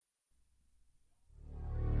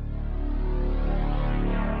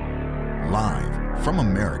From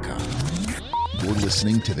America, you're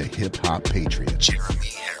listening to the Hip Hop Patriot, Jeremy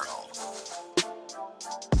Herrell.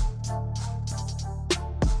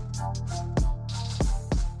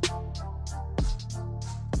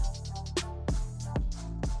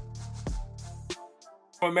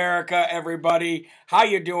 America, everybody, how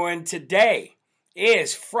you doing? Today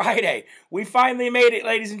is Friday. We finally made it,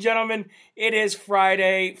 ladies and gentlemen. It is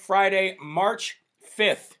Friday, March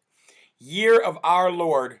 5th, year of our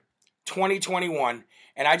Lord, 2021.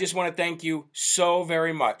 And I just want to thank you so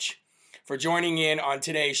very much for joining in on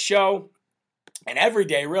today's show. And every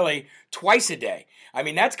day, really, twice a day. I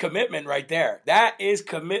mean, that's commitment right there. That is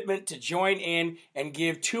commitment to join in and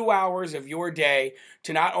give 2 hours of your day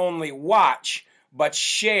to not only watch, but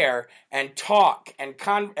share and talk and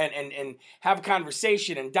have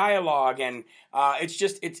conversation and dialogue. And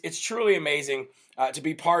it's truly amazing to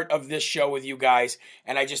be part of this show with you guys.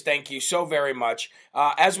 And I just thank you so very much.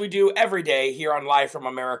 As we do every day here on Live from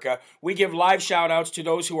America, we give live shout outs to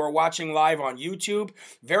those who are watching live on YouTube.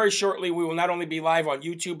 Very shortly, we will not only be live on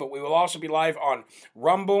YouTube, but we will also be live on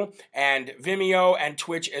Rumble and Vimeo and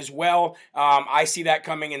Twitch as well. I see that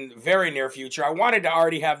coming in the very near future. I wanted to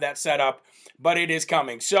already have that set up, but it is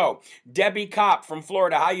coming. So, Debbie Kopp from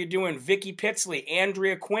Florida, how you doing? Vicky Pitsley,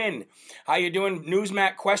 Andrea Quinn, how you doing?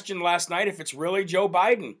 Newsmac question last night if it's really Joe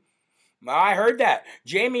Biden. I heard that.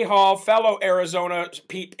 Jamie Hall, fellow Arizona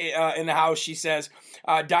peep in the house, she says.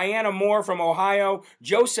 Diana Moore from Ohio.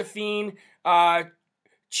 Josephine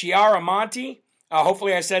Chiaramonte.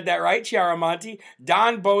 Hopefully I said that right, Chiaramonte.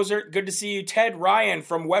 Don Bozert, good to see you. Ted Ryan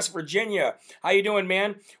from West Virginia. How you doing,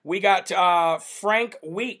 man? We got Frank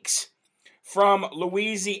Weeks from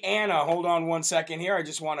Louisiana. Hold on one second here. I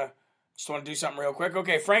just want to do something real quick.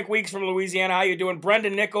 Okay, Frank Weeks from Louisiana. How you doing?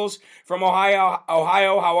 Brendan Nichols from Ohio.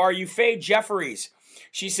 How are you? Faye Jeffries.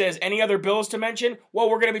 She says, any other bills to mention? Well,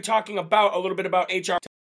 we're going to be talking about a little bit about HR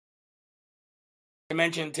to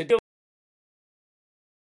mention today.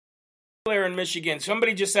 In Michigan.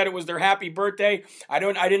 Somebody just said it was their happy birthday. I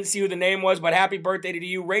didn't see who the name was, but happy birthday to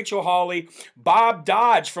you. Rachel Hawley. Bob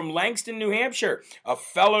Dodge from Langston, New Hampshire. A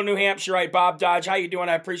fellow New Hampshireite. Bob Dodge, how you doing?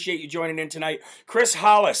 I appreciate you joining in tonight. Chris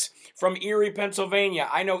Hollis from Erie, Pennsylvania.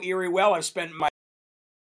 I know Erie well. I've spent my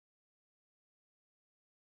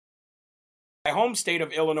home state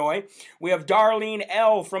of Illinois. We have Darlene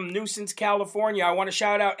L. from Nuisance, California. I want to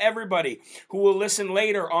shout out everybody who will listen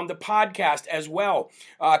later on the podcast as well.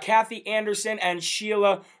 Kathy Anderson and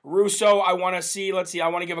Sheila Russo. I want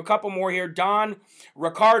to give a couple more here. Don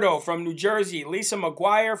Ricardo from New Jersey. Lisa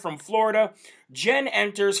McGuire from Florida. Jen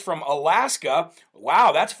Enters from Alaska.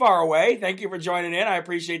 Wow, that's far away. Thank you for joining in. I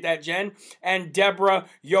appreciate that, Jen. And Deborah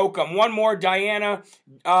Yoakum. One more, Diana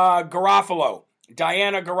Garofalo.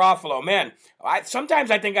 Diana Garofalo. Man,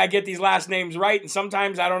 sometimes I think I get these last names right, and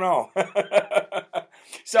sometimes I don't know.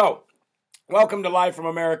 So, welcome to Live from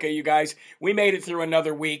America, you guys. We made it through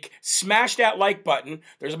another week. Smash that like button.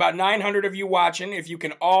 There's about 900 of you watching. If you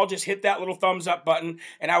can all just hit that little thumbs up button,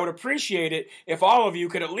 and I would appreciate it if all of you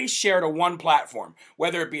could at least share to one platform,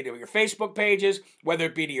 whether it be to your Facebook pages, whether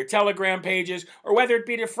it be to your Telegram pages, or whether it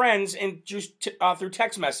be to friends and just through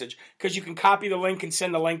text message, because you can copy the link and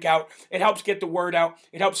send the link out. It helps get the word out.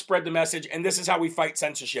 It helps spread the message, and this is how we fight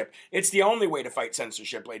censorship. It's the only way to fight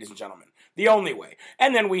censorship, ladies and gentlemen. The only way.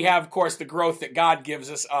 And then we have, of course, the growth that God gives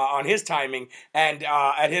us on His timing and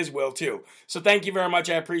at His will, too. So thank you very much.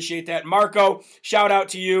 I appreciate that. Marco, shout out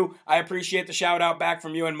to you. I appreciate the shout out back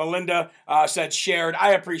from you. And Melinda said shared.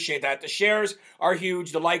 I appreciate that. The shares are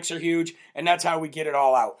huge. The likes are huge. And that's how we get it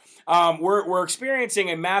all out. We're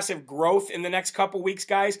experiencing a massive growth in the next couple weeks,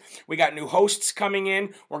 guys. We got new hosts coming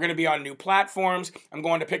in. We're going to be on new platforms. I'm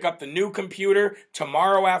going to pick up the new computer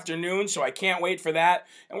tomorrow afternoon, so I can't wait for that.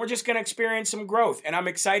 And we're just going to experience some growth, and I'm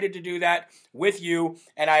excited to do that with you,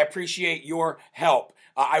 and I appreciate your help.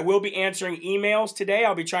 I will be answering emails today.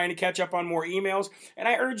 I'll be trying to catch up on more emails, and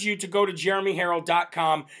I urge you to go to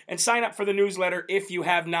jeremyherrell.com and sign up for the newsletter if you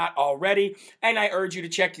have not already, and I urge you to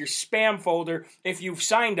check your spam folder if you've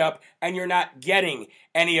signed up and you're not getting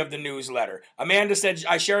any of the newsletter. Amanda said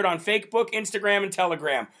I share it on Facebook, Instagram, and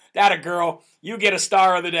Telegram. That a girl. You get a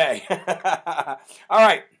star of the day. All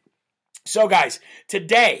right. So, guys,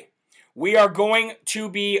 today we are going to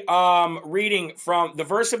be reading from the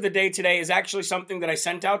verse of the day. Today is actually something that I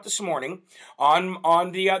sent out this morning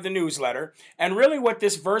on the newsletter. And really what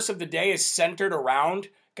this verse of the day is centered around,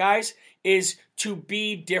 guys, is to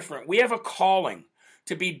be different. We have a calling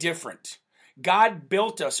to be different. God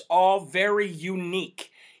built us all very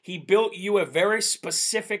unique. He built you a very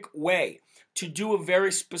specific way to do a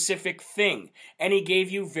very specific thing. And He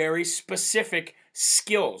gave you very specific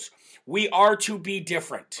skills. We are to be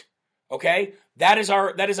different. Okay? That is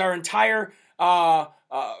our entire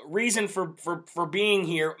reason for being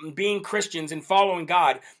here, being Christians and following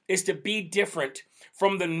God, is to be different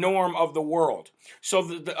from the norm of the world. So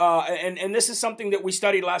and this is something that we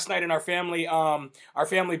studied last night in our family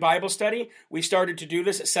Bible study. We started to do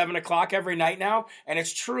this at 7:00 every night now, and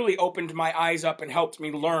it's truly opened my eyes up and helped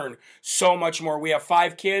me learn so much more. We have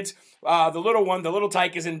 5 kids. The little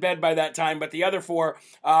tyke is in bed by that time, but the other 4,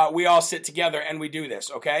 we all sit together and we do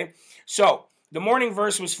this, okay? So the morning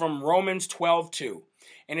verse was from Romans 12:2.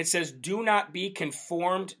 And it says, "Do not be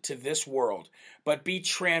conformed to this world, but be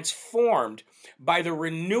transformed by the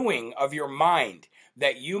renewing of your mind,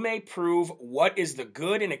 that you may prove what is the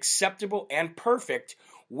good and acceptable and perfect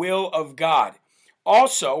will of God."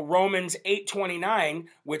 Also, Romans 8:29,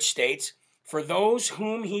 which states, "For those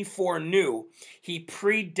whom he foreknew, he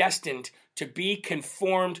predestined to be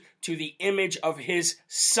conformed to the image of his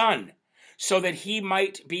Son, so that he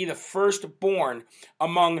might be the firstborn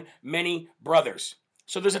among many brothers."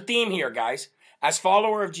 So there's a theme here, guys. As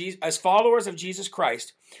followers of Jesus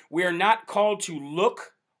Christ, we are not called to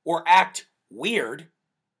look or act weird,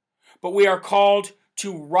 but we are called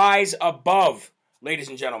to rise above, ladies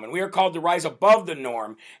and gentlemen. We are called to rise above the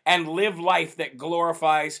norm and live life that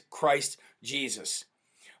glorifies Christ Jesus.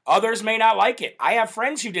 Others may not like it. I have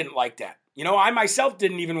friends who didn't like that. I myself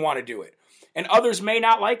didn't even want to do it. And others may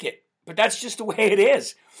not like it, but that's just the way it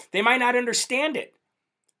is. They might not understand it.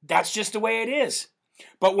 That's just the way it is.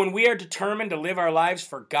 But when we are determined to live our lives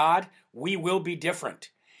for God, we will be different.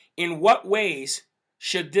 In what ways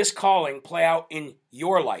should this calling play out in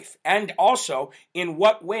your life? And also, in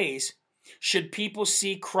what ways should people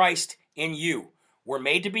see Christ in you? We're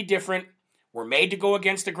made to be different. We're made to go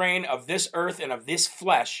against the grain of this earth and of this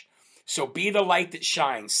flesh. So be the light that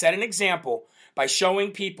shines. Set an example by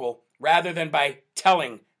showing people rather than by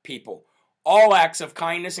telling people. All acts of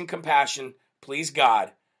kindness and compassion please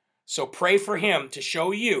God. So pray for him to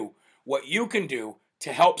show you what you can do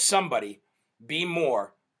to help somebody be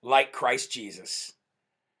more like Christ Jesus.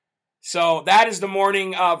 So that is the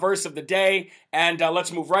morning verse of the day. And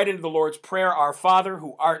let's move right into the Lord's Prayer. Our Father,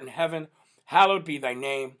 who art in heaven, hallowed be thy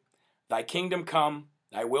name. Thy kingdom come,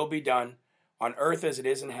 thy will be done, on earth as it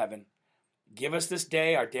is in heaven. Give us this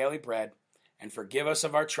day our daily bread, and forgive us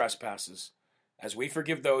of our trespasses, as we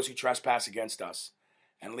forgive those who trespass against us.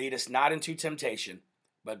 And lead us not into temptation,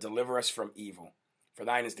 but deliver us from evil. For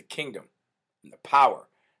thine is the kingdom, and the power,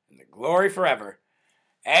 and the glory forever.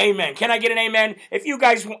 Amen. Can I get an amen? If you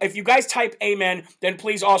guys type amen, then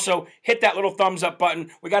please also hit that little thumbs up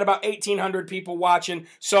button. We got about 1,800 people watching,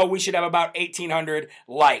 so we should have about 1,800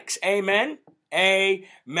 likes. Amen?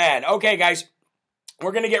 Amen. Okay, guys.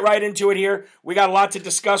 We're going to get right into it here. We got a lot to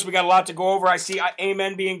discuss. We got a lot to go over. I see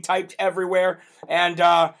amen being typed everywhere. And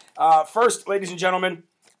first, ladies and gentlemen,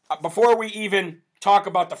 before we even talk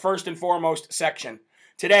about the first and foremost section,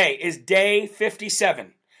 today is day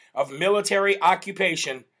 57 of military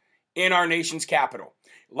occupation in our nation's capital.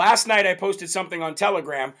 Last night I posted something on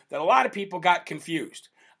Telegram that a lot of people got confused.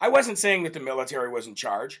 I wasn't saying that the military was in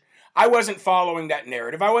charge. I wasn't following that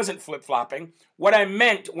narrative. I wasn't flip-flopping. What I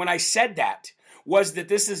meant when I said that was that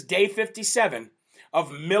this is day 57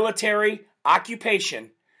 of military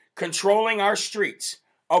occupation controlling our streets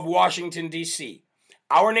of Washington, D.C.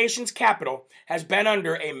 Our nation's capital has been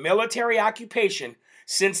under a military occupation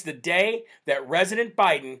since the day that President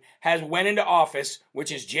Biden has went into office,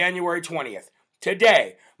 which is January 20th.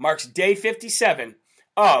 Today marks day 57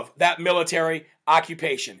 of that military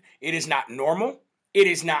occupation. It is not normal. It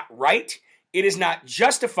is not right. It is not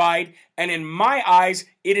justified. And in my eyes,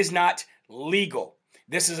 it is not legal.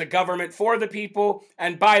 This is a government for the people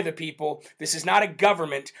and by the people. This is not a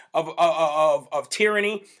government of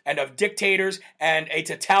tyranny and of dictators and a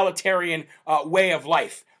totalitarian way of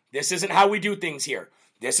life. This isn't how we do things here.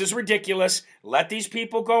 This is ridiculous. Let these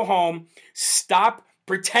people go home. Stop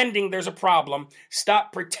pretending there's a problem.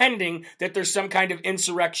 Stop pretending that there's some kind of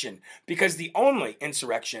insurrection, because the only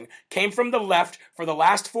insurrection came from the left for the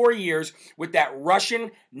last 4 years with that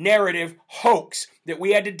Russian narrative hoax that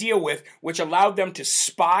we had to deal with, which allowed them to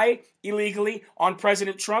spy illegally on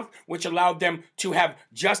President Trump, which allowed them to have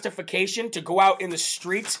justification to go out in the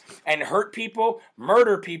streets and hurt people,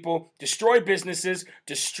 murder people, destroy businesses,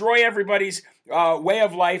 destroy everybody's way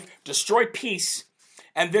of life, destroy peace.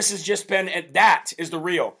 And this has just been, that is the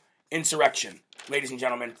real insurrection, ladies and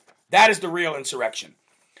gentlemen. That is the real insurrection.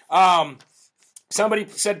 Somebody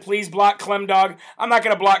said, please block Clem Dog. I'm not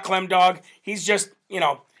going to block Clem Dog. He's just,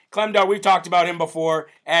 Clem Dog, we've talked about him before,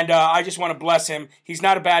 and I just want to bless him. He's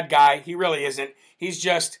not a bad guy. He really isn't. He's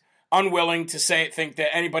just unwilling to think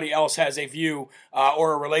that anybody else has a view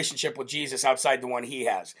or a relationship with Jesus outside the one he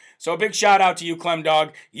has. So a big shout out to you, Clem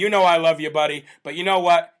Dog. You know I love you, buddy. But you know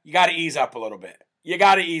what? You got to ease up a little bit. You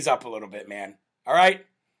got to ease up a little bit, man. All right?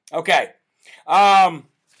 Okay. I'm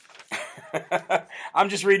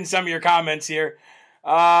just reading some of your comments here.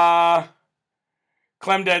 Clem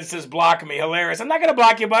Dead says, block me. Hilarious. I'm not going to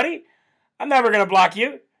block you, buddy. I'm never going to block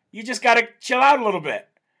you. You just got to chill out a little bit.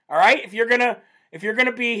 All right? If you're going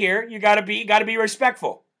to be here, you got to be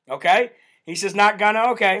respectful. Okay? He says, not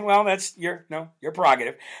gonna. Okay, well, that's your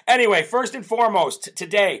prerogative. Anyway, first and foremost,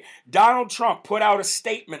 today, Donald Trump put out a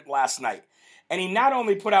statement last night. And he not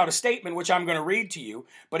only put out a statement, which I'm going to read to you,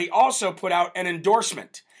 but he also put out an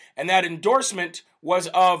endorsement. And that endorsement was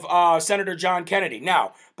of Senator John Kennedy.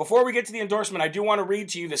 Now, before we get to the endorsement, I do want to read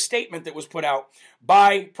to you the statement that was put out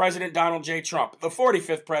by President Donald J. Trump, the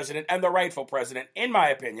 45th president and the rightful president, in my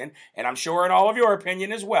opinion, and I'm sure in all of your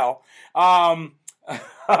opinion as well,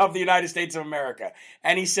 of the United States of America.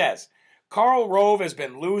 And he says, Karl Rove has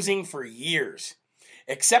been losing for years.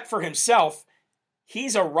 Except for himself,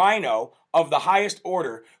 he's a rhino of the highest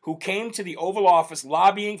order who came to the Oval Office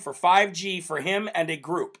lobbying for 5G for him and a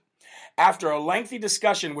group. After a lengthy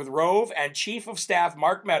discussion with Rove and Chief of Staff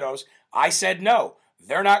Mark Meadows, I said no,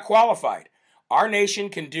 they're not qualified. Our nation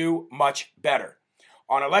can do much better.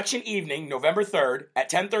 On election evening, November 3rd,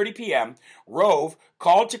 at 10:30 p.m., Rove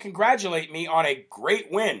called to congratulate me on a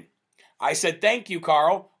great win. I said, thank you,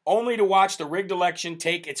 Karl, only to watch the rigged election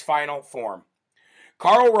take its final form.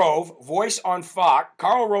 Karl Rove's voice on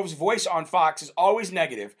Fox is always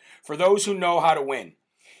negative for those who know how to win.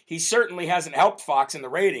 He certainly hasn't helped Fox in the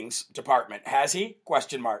ratings department, has he? ?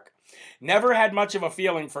 Never had much of a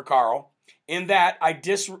feeling for Karl. In that, I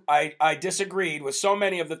disagreed with so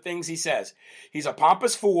many of the things he says. He's a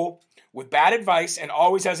pompous fool with bad advice and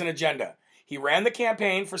always has an agenda. He ran the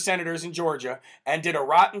campaign for senators in Georgia and did a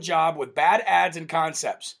rotten job with bad ads and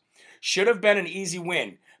concepts. Should have been an easy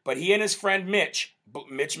win, but he and his friend Mitch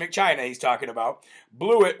McChina he's talking about,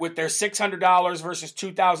 blew it with their $600 versus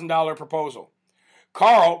 $2,000 proposal.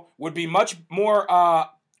 Karl would be much more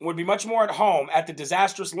at home at the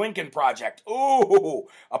disastrous Lincoln Project. Ooh,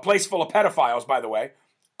 a place full of pedophiles, by the way.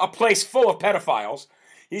 A place full of pedophiles.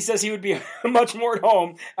 He says he would be much more at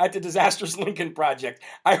home at the disastrous Lincoln Project.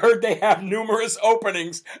 I heard they have numerous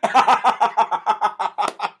openings.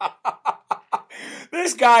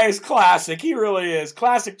 This guy is classic. He really is.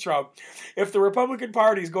 Classic Trump. If the Republican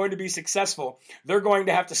Party is going to be successful, they're going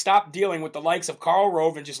to have to stop dealing with the likes of Karl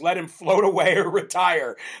Rove and just let him float away or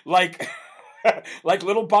retire. Like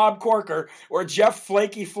little Bob Corker or Jeff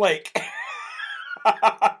Flaky Flake.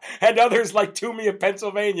 And others like Toomey of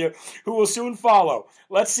Pennsylvania, who will soon follow.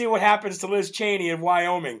 Let's see what happens to Liz Cheney in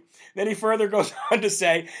Wyoming. Then he further goes on to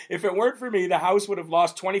say, if it weren't for me, the House would have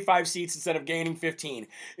lost 25 seats instead of gaining 15.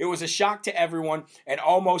 It was a shock to everyone and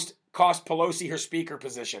almost cost Pelosi her speaker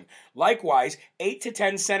position. Likewise, 8 to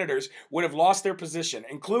 10 senators would have lost their position,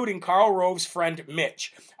 including Karl Rove's friend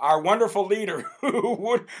Mitch, our wonderful leader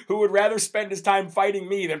who would rather spend his time fighting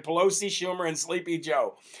me than Pelosi, Schumer, and Sleepy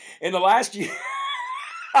Joe. In the last year...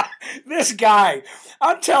 This guy,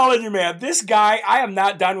 I'm telling you, man, this guy, I am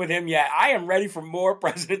not done with him yet. I am ready for more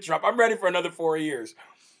President Trump. I'm ready for another 4 years.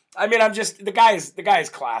 I mean, the guy is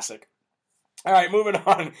classic. All right, moving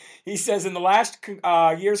on. He says in the last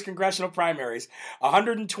year's congressional primaries,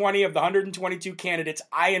 120 of the 122 candidates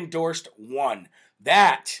I endorsed won.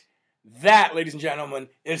 That, ladies and gentlemen,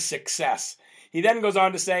 is success. He then goes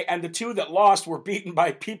on to say, and the two that lost were beaten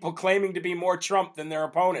by people claiming to be more Trump than their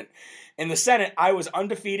opponent. In the Senate, I was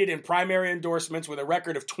undefeated in primary endorsements with a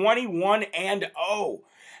record of 21-0,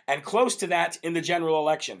 and close to that in the general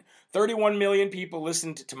election. 31 million people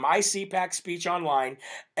listened to my CPAC speech online,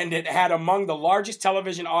 and it had among the largest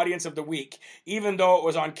television audience of the week, even though it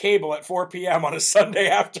was on cable at 4 p.m. on a Sunday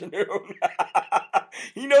afternoon.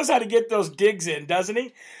 He knows how to get those digs in, doesn't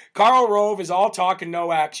he? Karl Rove is all talk and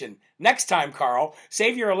no action. Next time, Karl,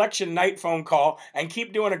 save your election night phone call and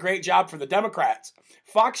keep doing a great job for the Democrats.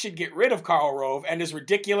 Fox should get rid of Karl Rove and his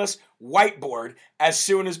ridiculous whiteboard as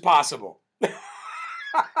soon as possible.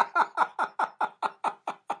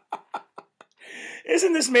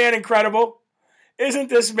 Isn't this man incredible? Isn't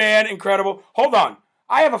this man incredible? Hold on.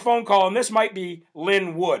 I have a phone call, and this might be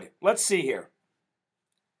Lynn Wood. Let's see here.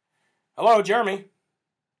 Hello, Jeremy.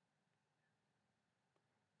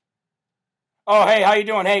 Oh, hey, how you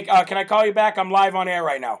doing? Hey, can I call you back? I'm live on air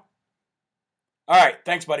right now. All right,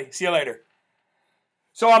 thanks, buddy. See you later.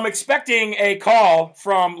 So I'm expecting a call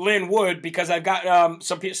from Lynn Wood because I've got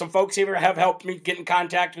some folks here have helped me get in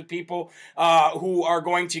contact with people who are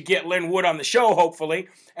going to get Lynn Wood on the show, hopefully.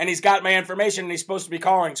 And he's got my information and he's supposed to be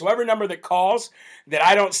calling. So every number that calls that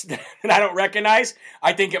I don't recognize,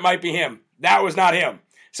 I think it might be him. That was not him.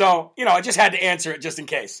 So, I just had to answer it just in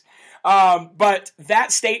case. But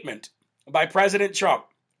that statement by President Trump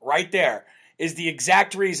right there is the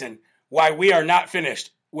exact reason why we are not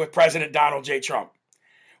finished with President Donald J. Trump.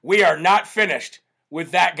 We are not finished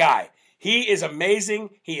with that guy. He is amazing.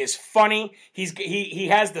 He is funny. He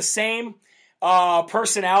has the same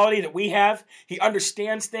personality that we have. He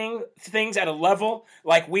understands things at a level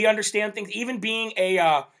like we understand things. Even being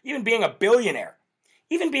a billionaire,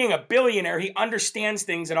 he understands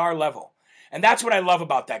things at our level, and that's what I love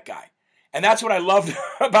about that guy. And that's what I loved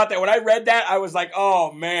about that. When I read that, I was like,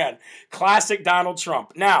 "Oh man, classic Donald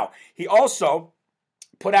Trump." Now he also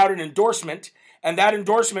put out an endorsement. And that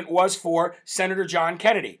endorsement was for Senator John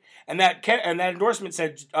Kennedy. And that endorsement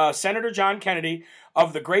said, Senator John Kennedy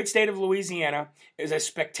of the great state of Louisiana is a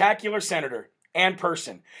spectacular senator and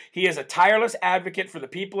person. He is a tireless advocate for the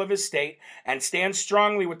people of his state and stands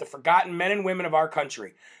strongly with the forgotten men and women of our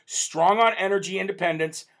country. Strong on energy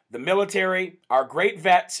independence, the military, our great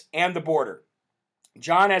vets, and the border.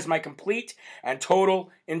 John has my complete and total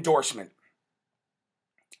endorsement.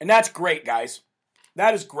 And that's great, guys.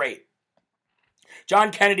 That is great.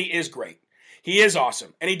 John Kennedy is great. He is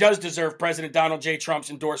awesome. And he does deserve President Donald J. Trump's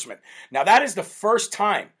endorsement. Now, that is the first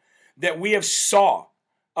time that we have saw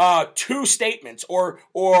two statements or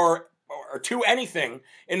two anything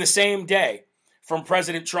in the same day from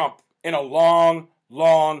President Trump in a long,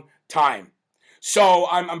 long time. So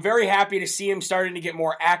I'm very happy to see him starting to get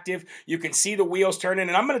more active. You can see the wheels turning.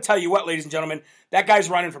 And I'm going to tell you what, ladies and gentlemen, that guy's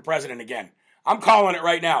running for president again. I'm calling it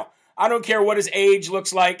right now. I don't care what his age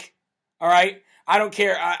looks like. All right? I don't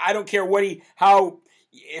care. I don't care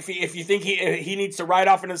if you think he needs to ride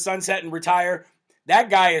off into the sunset and retire. That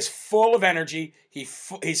guy is full of energy.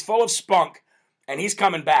 He's full of spunk, and he's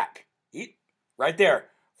coming back. Right there,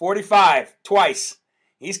 45 twice.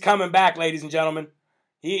 He's coming back, ladies and gentlemen.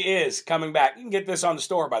 He is coming back. You can get this on the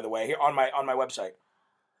store, by the way, here on my website.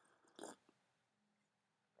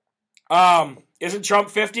 Isn't Trump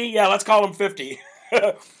 50? Yeah, let's call him 50.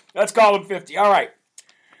 Let's call him 50. All right.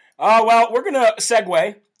 Well, we're going to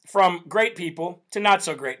segue from great people to not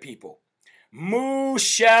so great people.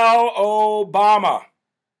 Moochelle Obama.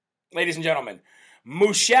 Ladies and gentlemen,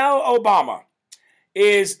 Moochelle Obama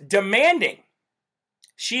is demanding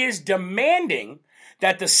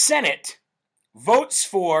that the Senate votes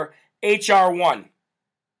for H.R. 1.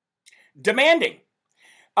 Demanding.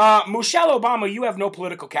 Moochelle Obama, you have no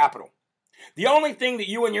political capital. The only thing that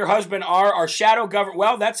you and your husband are shadow government.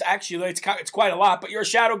 Well, that's actually, it's quite a lot, but you're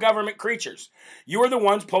shadow government creatures. You are the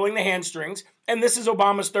ones pulling the hamstrings, and this is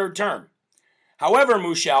Obama's third term. However,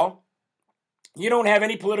 Moochelle, you don't have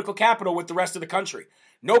any political capital with the rest of the country.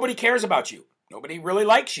 Nobody cares about you. Nobody really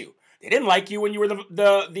likes you. They didn't like you when you were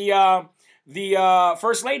the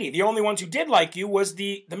first lady. The only ones who did like you was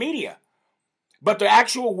the media. But the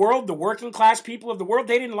actual world, the working class people of the world,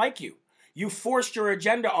 they didn't like you. You forced your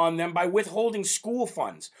agenda on them by withholding school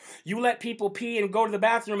funds. You let people pee and go to the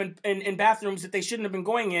bathroom in bathrooms that they shouldn't have been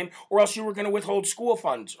going in, or else you were going to withhold school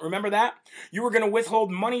funds. Remember that? You were going to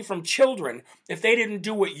withhold money from children if they didn't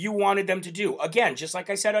do what you wanted them to do. Again, just like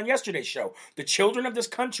I said on yesterday's show, the children of this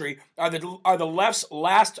country are the left's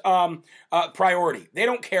last priority. They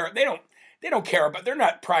don't care. They don't care about. They're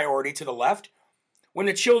not priority to the left when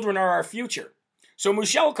the children are our future. So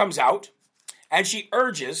Moochelle comes out and she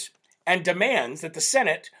urges and demands that the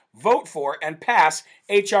Senate vote for and pass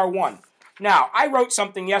H.R. 1. Now, I wrote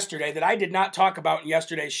something yesterday that I did not talk about in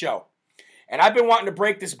yesterday's show. And I've been wanting to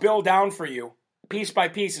break this bill down for you, piece by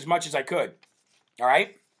piece, as much as I could. All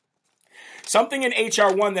right? Something in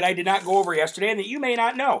H.R. 1 that I did not go over yesterday and that you may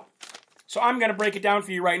not know. So I'm going to break it down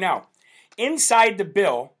for you right now. Inside the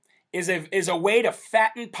bill is a way to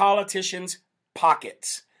fatten politicians'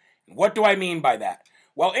 pockets. What do I mean by that?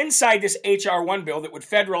 Well, inside this H.R. 1 bill that would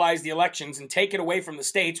federalize the elections and take it away from the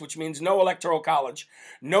states, which means no electoral college,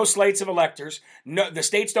 no slates of electors, the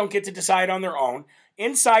states don't get to decide on their own.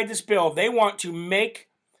 Inside this bill, they want to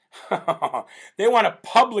they want to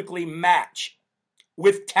publicly match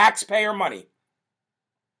with taxpayer money.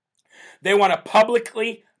 They want to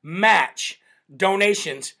publicly match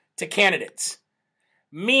donations to candidates.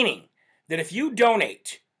 Meaning that if you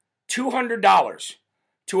donate $200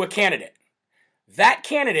 to a candidate, that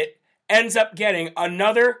candidate ends up getting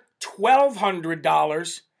another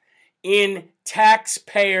 $1,200 in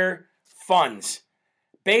taxpayer funds.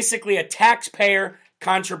 Basically a taxpayer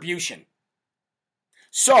contribution.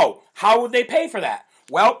 So how would they pay for that?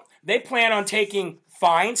 Well, they plan on taking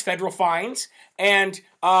fines, federal fines, and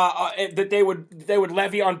that they would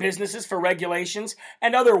levy on businesses for regulations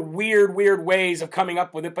and other weird ways of coming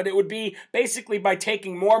up with it. But it would be basically by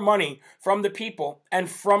taking more money from the people and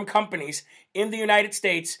from companies in the United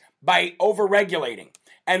States by over-regulating.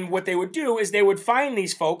 And what they would do is they would find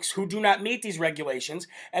these folks who do not meet these regulations,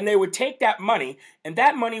 and they would take that money, and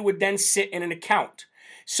that money would then sit in an account.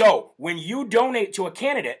 So when you donate to a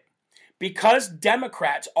candidate, because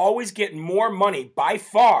Democrats always get more money by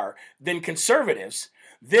far than conservatives,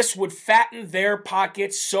 this would fatten their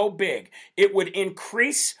pockets so big, it would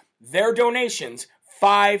increase their donations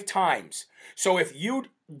 5 times. So if you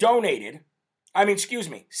donated,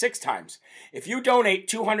 6 times. If you donate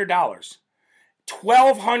 $200,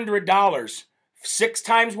 $1,200, 6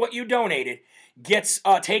 times what you donated, gets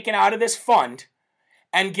taken out of this fund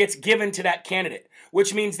and gets given to that candidate,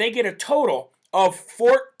 which means they get a total of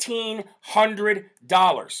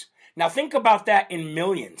 $1,400. Now think about that in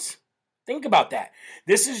millions. Think about that.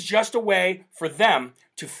 This is just a way for them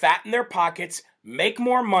to fatten their pockets, make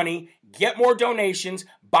more money, get more donations,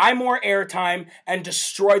 buy more airtime, and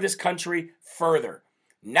destroy this country further.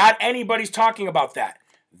 Not anybody's talking about that.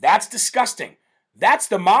 That's disgusting. That's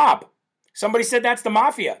the mob. Somebody said that's the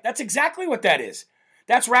mafia. That's exactly what that is.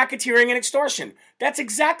 That's racketeering and extortion. That's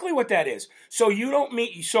exactly what that is. So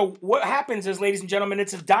what happens is, ladies and gentlemen,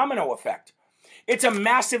 it's a domino effect. It's a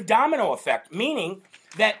massive domino effect, meaning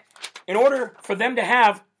that in order for them to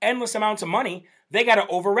have endless amounts of money, they got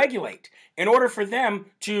to overregulate. In order for them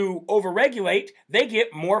to overregulate, they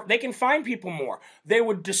can fine people more. They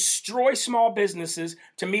would destroy small businesses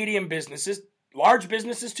to medium businesses, large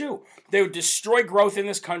businesses too. They would destroy growth in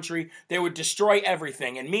this country. They would destroy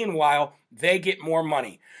everything. And meanwhile, they get more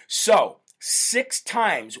money. So 6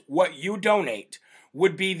 times what you donate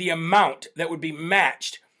would be the amount that would be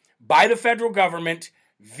matched by the federal government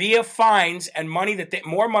via fines and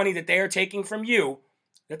more money that they are taking from you,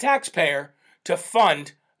 the taxpayer, to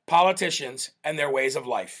fund politicians and their ways of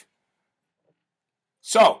life.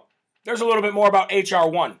 So there's a little bit more about H.R.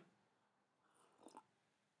 1.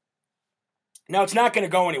 Now, it's not going to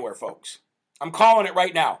go anywhere, folks. I'm calling it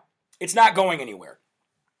right now. It's not going anywhere.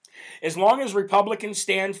 As long as Republicans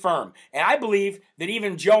stand firm, and I believe that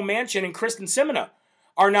even Joe Manchin and Kristen Sinema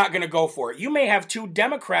are not going to go for it. You may have 2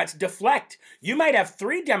 Democrats deflect. You might have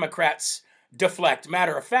 3 Democrats deflect,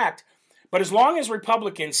 matter of fact. But as long as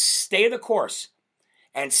Republicans stay the course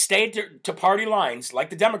and stay to party lines like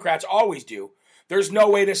the Democrats always do, there's no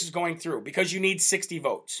way this is going through because you need 60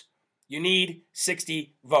 votes. You need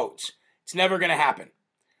 60 votes. It's never going to happen.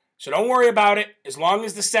 So don't worry about it as long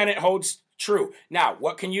as the Senate holds true. Now,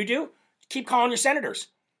 what can you do? Keep calling your senators.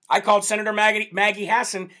 I called Senator Maggie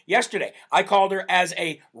Hassan yesterday. I called her as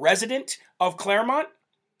a resident of Claremont,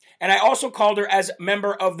 and I also called her as a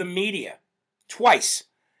member of the media twice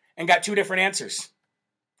and got 2 different answers.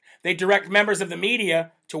 They direct members of the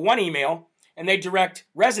media to one email, and they direct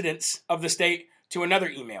residents of the state to another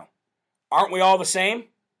email. Aren't we all the same?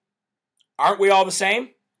 Aren't we all the same?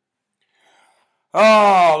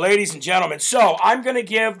 Oh, ladies and gentlemen. So I'm going to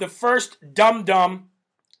give the first Dum-Dum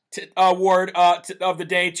award of the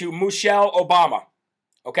day to Moochelle Obama.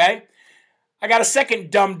 Okay? I got a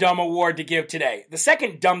second Dum-Dum award to give today. The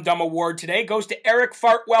second Dum-Dum award today goes to Eric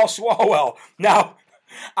Fartwell Swalwell. Now,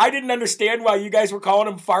 I didn't understand why you guys were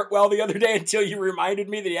calling him Fartwell the other day until you reminded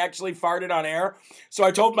me that he actually farted on air. So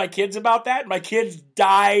I told my kids about that. My kids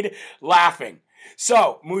died laughing.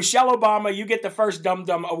 So, Moochelle Obama, you get the first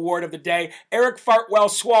Dum-Dum award of the day. Eric Fartwell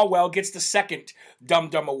Swalwell gets the second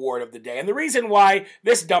Dum-Dum award of the day. And the reason why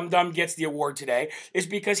this Dum-Dum gets the award today is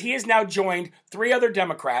because he has now joined 3 other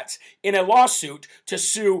Democrats in a lawsuit to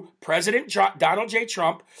sue President Donald J.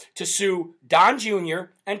 Trump, to sue Don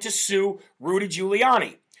Jr., and to sue Rudy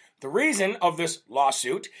Giuliani. The reason of this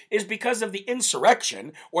lawsuit is because of the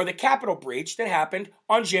insurrection or the Capitol breach that happened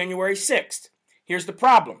on January 6th. Here's the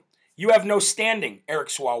problem. You have no standing, Eric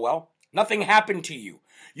Swalwell. Nothing happened to you.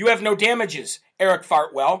 You have no damages, Eric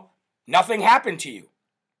Fartwell. Nothing happened to you.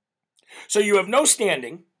 So you have no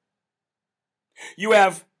standing. You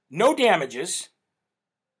have no damages.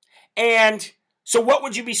 And so what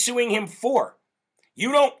would you be suing him for?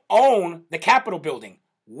 You don't own the Capitol building.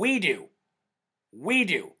 We do. We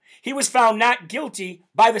do. He was found not guilty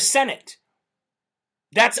by the Senate.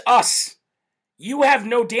 That's us. You have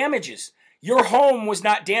no damages. Your home was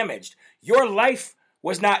not damaged. Your life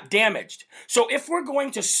was not damaged. So if we're going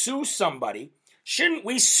to sue somebody, shouldn't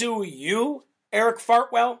we sue you, Eric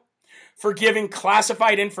Fartwell, for giving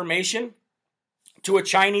classified information to a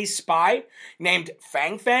Chinese spy named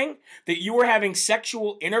Fang Fang that you were having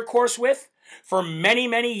sexual intercourse with for many,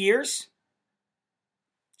 many years?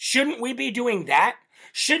 Shouldn't we be doing that?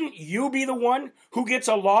 Shouldn't you be the one who gets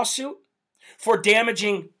a lawsuit for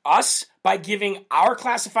damaging us by giving our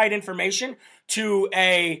classified information to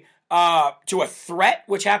a threat,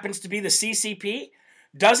 which happens to be the CCP?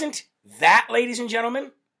 Doesn't that, ladies and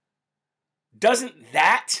gentlemen, doesn't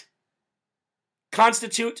that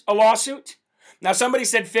constitute a lawsuit? Now, somebody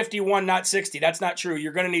said 51, not 60. That's not true.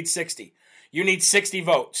 You're going to need 60. You need 60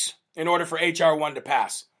 votes in order for H.R. 1 to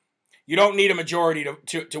pass. You don't need a majority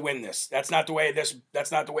to win this. That's not the way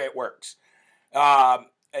it works.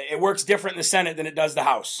 It works different in the Senate than it does the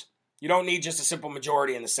House. You don't need just a simple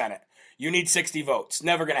majority in the Senate. You need 60 votes.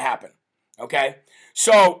 Never going to happen. Okay?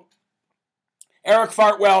 So, Eric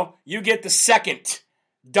Fartwell, you get the second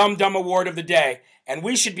Dumb Award of the day, and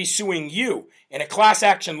we should be suing you in a class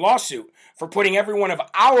action lawsuit for putting every one of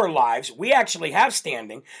our lives. We actually have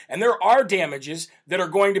standing, and there are damages that are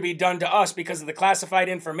going to be done to us because of the classified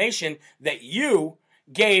information that you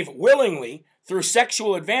gave willingly through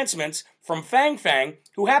sexual advancements from Fang Fang,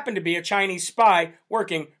 who happened to be a Chinese spy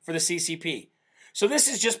working for the CCP. So this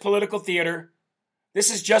is just political theater. This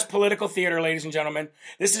is just political theater, ladies and gentlemen.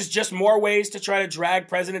 This is just more ways to try to drag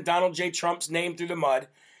President Donald J. Trump's name through the mud.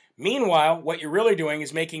 Meanwhile, what you're really doing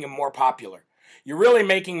is making him more popular. You're really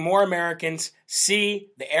making more Americans see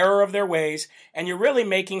the error of their ways, and you're really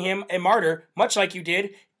making him a martyr, much like you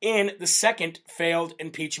did in the second failed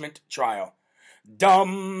impeachment trial.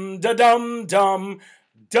 Dumb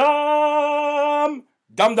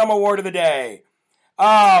award of the day.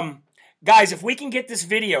 Guys, if we can get this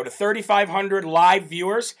video to 3,500 live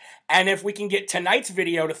viewers, and if we can get tonight's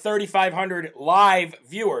video to 3,500 live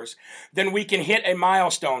viewers, then we can hit a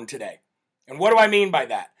milestone today. And what do I mean by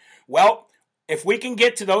that? Well, if we can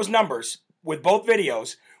get to those numbers with both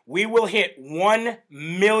videos, we will hit 1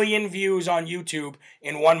 million views on YouTube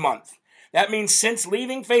in 1 month. That means since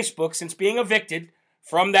leaving Facebook, since being evicted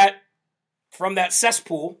from that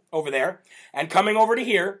cesspool over there and coming over to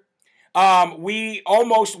here, we're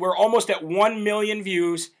almost at 1 million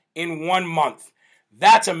views in 1 month.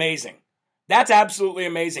 That's amazing. That's absolutely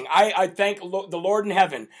amazing. I thank the Lord in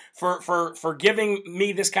heaven for giving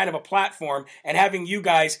me this kind of a platform and having you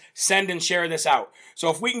guys send and share this out. So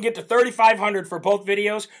if we can get to 3,500 for both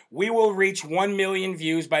videos, we will reach 1 million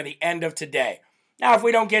views by the end of today. Now, if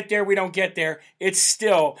we don't get there, we don't get there. It's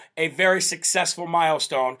still a very successful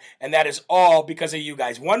milestone, and that is all because of you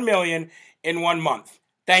guys. 1 million in 1 month.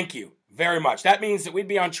 Thank you very much. That means that we'd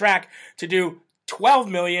be on track to do 12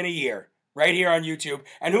 million a year right here on YouTube,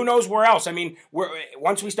 and who knows where else. I mean,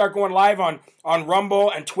 once we start going live on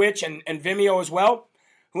Rumble and Twitch and Vimeo as well,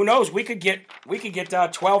 who knows? We could get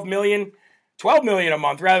 12 million a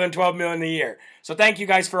month rather than 12 million a year. So thank you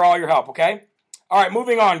guys for all your help. Okay. All right,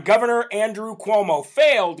 moving on. Governor Andrew Cuomo,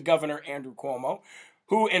 failed Governor Andrew Cuomo,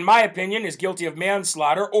 who, in my opinion, is guilty of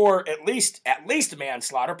manslaughter, or at least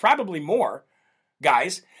manslaughter, probably more.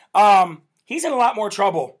 Guys, he's in a lot more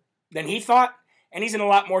trouble than he thought, and he's in a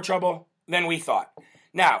lot more trouble than we thought.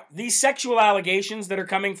 Now, these sexual allegations that are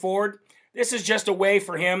coming forward, this is just a way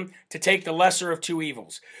for him to take the lesser of two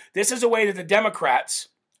evils. This is a way that the Democrats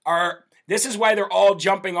this is why they're all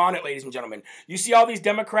jumping on it, ladies and gentlemen. You see all these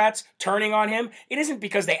Democrats turning on him? It isn't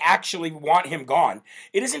because they actually want him gone.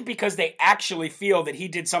 It isn't because they actually feel that he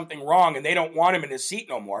did something wrong and they don't want him in his seat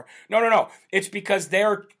no more. No. It's because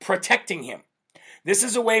they're protecting him. This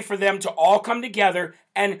is a way for them to all come together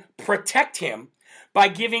and protect him by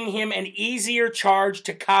giving him an easier charge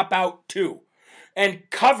to cop out to and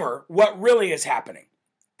cover what really is happening.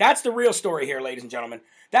 That's the real story here, ladies and gentlemen.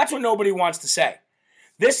 That's what nobody wants to say.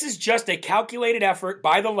 This is just a calculated effort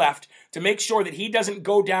by the left to make sure that he doesn't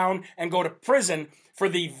go down and go to prison for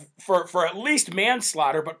at least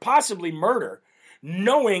manslaughter, but possibly murder,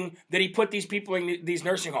 knowing that he put these people in these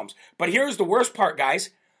nursing homes. But here's the worst part,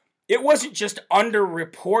 guys. It wasn't just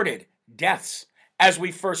underreported deaths as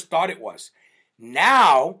we first thought it was.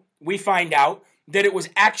 Now we find out that it was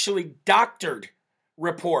actually doctored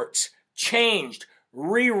reports, changed,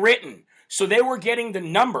 rewritten. So they were getting the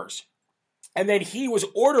numbers. And then he was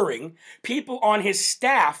ordering people on his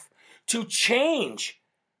staff to change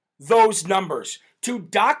those numbers, to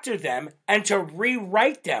doctor them and to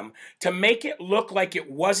rewrite them to make it look like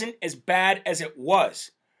it wasn't as bad as it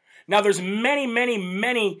was. Now, there's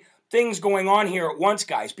many things going on here at once,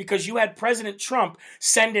 guys, because you had President Trump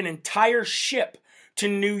send an entire ship to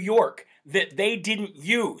New York that they didn't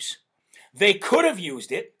use. They could have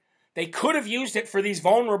used it. They could have used it for these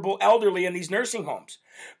vulnerable elderly in these nursing homes.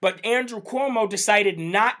 But Andrew Cuomo decided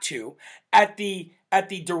not to at the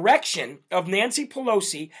direction of Nancy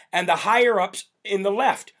Pelosi and the higher-ups in the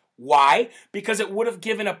left. Why? Because it would have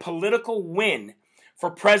given a political win for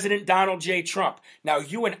President Donald J. Trump. Now,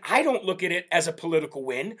 you and I don't look at it as a political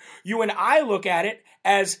win. You and I look at it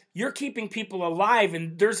as you're keeping people alive,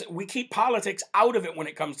 and we keep politics out of it when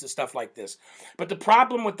it comes to stuff like this. But the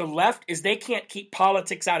problem with the left is they can't keep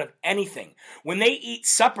politics out of anything. When they eat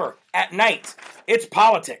supper at night, it's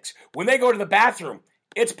politics. When they go to the bathroom,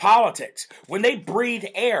 it's politics. When they breathe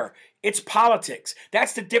air, it's politics.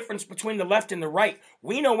 That's the difference between the left and the right.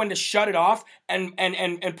 We know when to shut it off and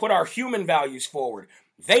put our human values forward.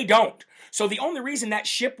 They don't. So the only reason that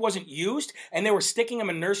ship wasn't used and they were sticking them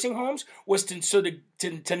in nursing homes was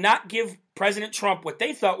to not give President Trump what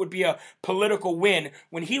they thought would be a political win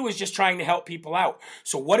when he was just trying to help people out.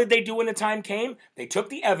 So what did they do when the time came? They took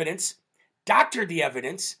the evidence, doctored the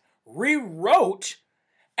evidence, rewrote,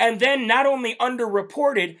 and then not only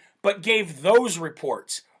underreported, but gave those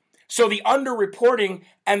reports. So the underreporting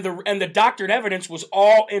and the doctored evidence was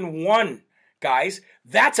all in one, guys.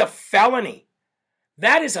 That's a felony.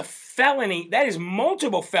 That is a felony. That is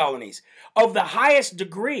multiple felonies of the highest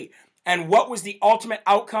degree. And what was the ultimate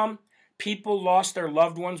outcome? People lost their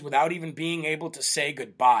loved ones without even being able to say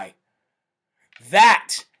goodbye.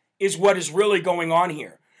 That is what is really going on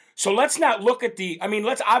here. So let's not look at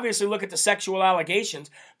let's obviously look at the sexual allegations,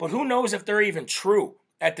 but who knows if they're even true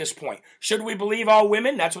at this point. Should we believe all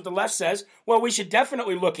women? That's what the left says. Well, we should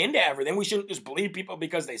definitely look into everything. We shouldn't just believe people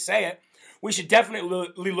because they say it. We should definitely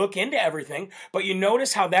look into everything. But you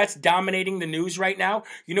notice how that's dominating the news right now?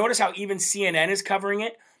 You notice how even CNN is covering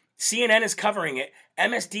it? CNN is covering it.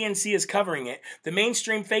 MSDNC is covering it. The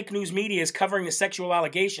mainstream fake news media is covering the sexual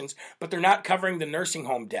allegations, but they're not covering the nursing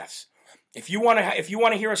home deaths. If you want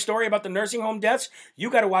to hear a story about the nursing home deaths, you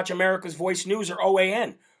got to watch America's Voice News or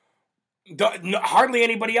OAN. Hardly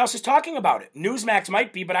anybody else is talking about it. Newsmax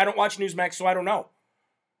might be, but I don't watch Newsmax, so I don't know.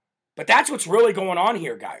 But that's what's really going on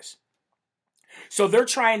here, guys. So they're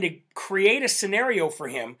trying to create a scenario for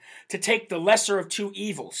him to take the lesser of two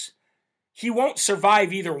evils. He won't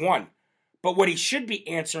survive either one. But what he should be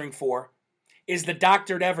answering for is the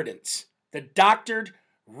doctored evidence. The doctored,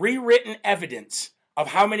 rewritten evidence of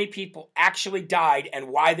how many people actually died and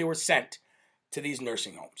why they were sent to these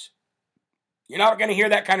nursing homes. You're not going to hear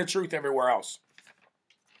that kind of truth everywhere else.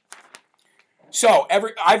 So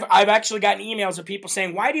I've actually gotten emails of people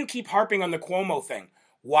saying, why do you keep harping on the Cuomo thing?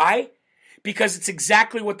 Why? Because it's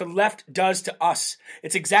exactly what the left does to us.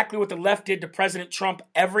 It's exactly what the left did to President Trump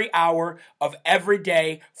every hour of every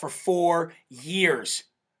day for 4 years.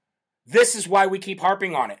 This is why we keep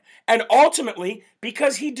harping on it. And ultimately,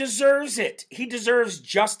 because he deserves it. He deserves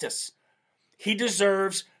justice. He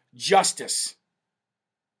deserves justice.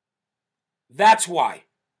 That's why.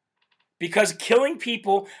 Because killing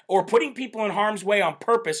people or putting people in harm's way on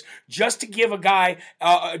purpose just to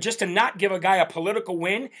not give a guy a political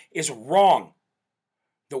win is wrong.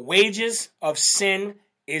 The wages of sin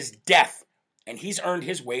is death, and he's earned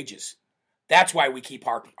his wages. That's why we keep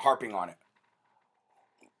harping on it.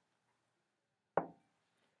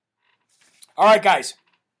 All right, guys.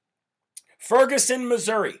 Ferguson,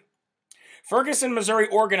 Missouri. Ferguson, Missouri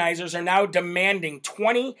organizers are now demanding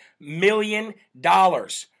 $20 million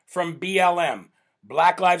from BLM,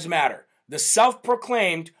 Black Lives Matter, the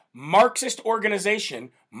self-proclaimed Marxist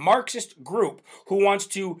organization, Marxist group who wants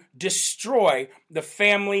to destroy the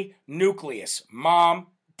family nucleus. Mom,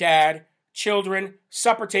 dad, children,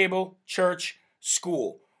 supper table, church,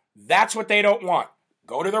 school. That's what they don't want.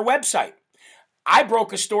 Go to their website. I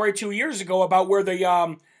broke a story 2 years ago about where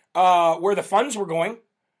the funds were going.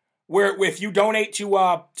 Where if you donate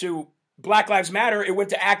to Black Lives Matter, it went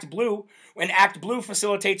to Act Blue, and Act Blue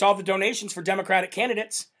facilitates all the donations for Democratic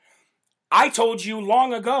candidates. I told you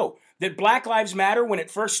long ago that Black Lives Matter, when it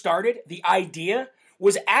first started, the idea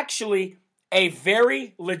was actually a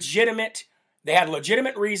very legitimate, they had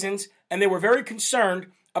legitimate reasons, and they were very concerned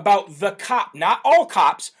about the cop, not all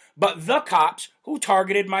cops, but the cops who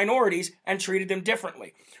targeted minorities and treated them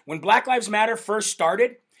differently. When Black Lives Matter first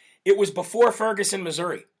started, it was before Ferguson,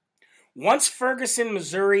 Missouri. Once Ferguson,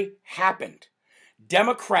 Missouri happened,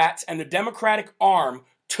 Democrats and the Democratic arm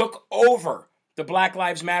took over the Black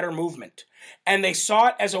Lives Matter movement. And they saw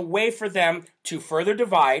it as a way for them to further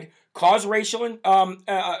divide, cause racial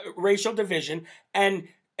division, and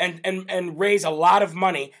raise a lot of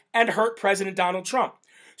money and hurt President Donald Trump.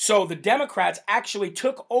 So the Democrats actually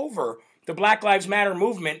took over the Black Lives Matter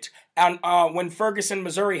movement when Ferguson,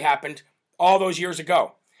 Missouri happened all those years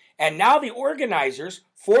ago. And now the organizers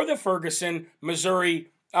for the Ferguson,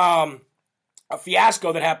 Missouri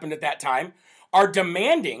fiasco that happened at that time are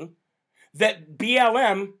demanding that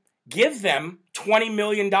BLM give them $20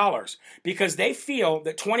 million because they feel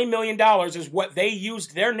that $20 million is what they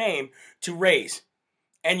used their name to raise.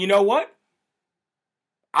 And you know what?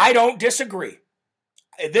 I don't disagree.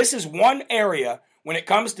 This is one area when it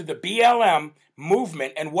comes to the BLM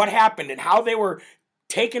movement and what happened and how they were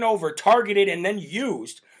taken over, targeted, and then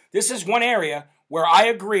used. This is one area where I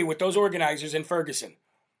agree with those organizers in Ferguson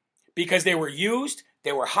because they were used,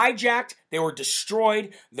 they were hijacked, they were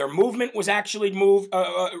destroyed. Their movement was actually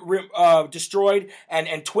destroyed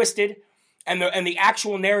and twisted. And the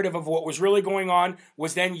actual narrative of what was really going on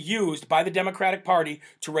was then used by the Democratic Party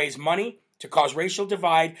to raise money, to cause racial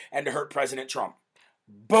divide, and to hurt President Trump.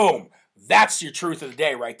 Boom. That's your truth of the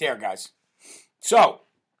day right there, guys. So,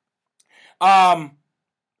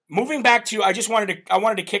 moving back to, I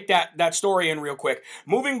wanted to kick that story in real quick.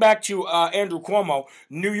 Moving back to Andrew Cuomo,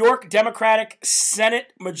 New York Democratic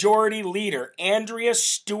Senate Majority Leader Andrea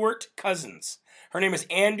Stewart Cousins. Her name is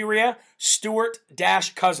Andrea Stewart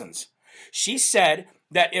Cousins. She said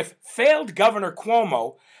that if failed Governor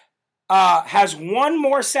Cuomo has one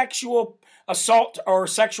more sexual assault or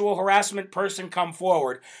sexual harassment person come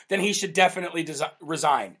forward, then he should definitely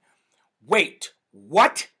resign. Wait,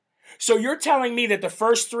 what? So you're telling me that the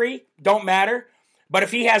first three don't matter, but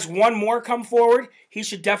if he has one more come forward, he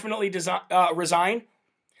should definitely resign?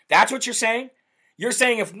 That's what you're saying? You're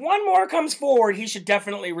saying if one more comes forward, he should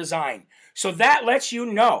definitely resign. So that lets you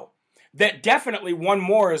know that definitely one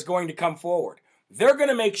more is going to come forward. They're going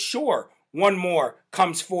to make sure one more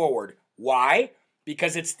comes forward. Why?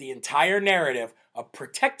 Because it's the entire narrative of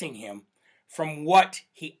protecting him from what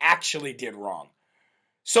he actually did wrong.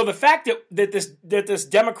 So the fact that this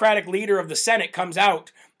Democratic leader of the Senate comes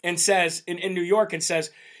out and says, in New York, and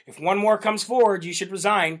says, if one more comes forward, you should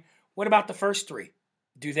resign. What about the first three?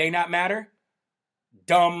 Do they not matter?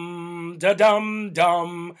 Dumb, da-dum,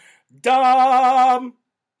 dumb, dumb.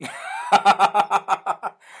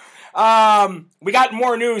 We got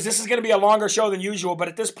more news. This is going to be a longer show than usual, but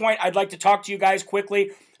at this point, I'd like to talk to you guys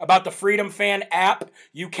quickly about the Freedom Fan app.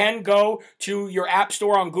 You can go to your app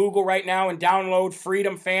store on Google right now and download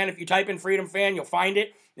Freedom Fan. If you type in Freedom Fan, you'll find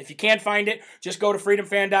it. If you can't find it, just go to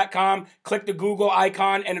freedomfan.com, click the Google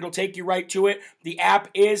icon, and it'll take you right to it. The app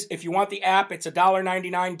is, if you want the app, it's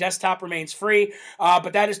 $1.99. Desktop remains free,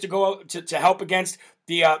 but that is to go to help against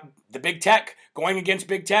the big tech, going against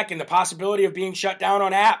big tech and the possibility of being shut down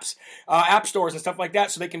on apps, app stores and stuff like that,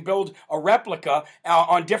 so they can build a replica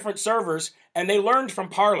on different servers. And they learned from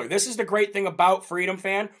Parler. This is the great thing about Freedom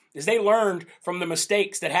Fan, is they learned from the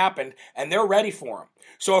mistakes that happened, and they're ready for them.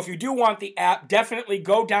 So if you do want the app, definitely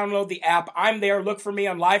go download the app. I'm there. Look for me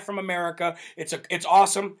on Live from America. It's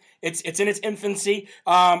awesome. It's in its infancy.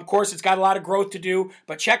 Of course, it's got a lot of growth to do,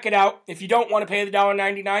 but check it out. If you don't want to pay the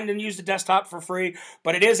 $1.99, then use the desktop for free.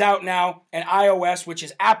 But it is out now, and iOS, which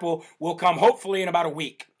is Apple, will come hopefully in about a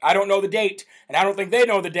week. I don't know the date, and I don't think they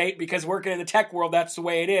know the date because working in the tech world, that's the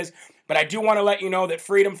way it is. But I do want to let you know that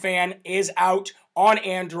Freedom Fan is out on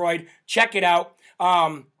Android. Check it out.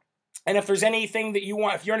 And if there's anything that you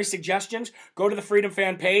want, if you have any suggestions, go to the Freedom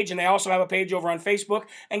Fan page, and they also have a page over on Facebook,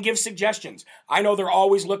 and give suggestions. I know they're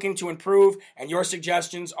always looking to improve, and your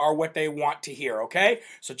suggestions are what they want to hear, okay?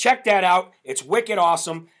 So check that out. It's wicked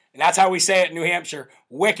awesome, and that's how we say it in New Hampshire,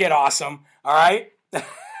 wicked awesome, all right?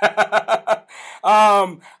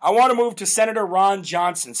 I want to move to Senator Ron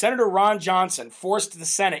Johnson. Senator Ron Johnson forced the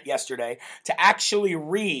Senate yesterday to actually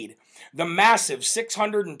read the massive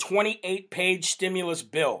 628-page stimulus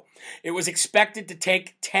bill. It was expected to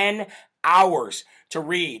take 10 hours to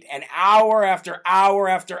read. And hour after hour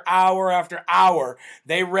after hour after hour,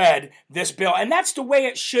 they read this bill. And that's the way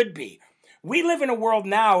it should be. We live in a world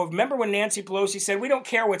now of, remember when Nancy Pelosi said, we don't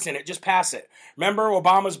care what's in it, just pass it. Remember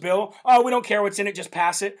Obama's bill? Oh, we don't care what's in it, just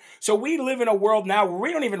pass it. So we live in a world now where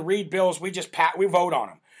we don't even read bills, we vote on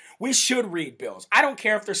them. We should read bills. I don't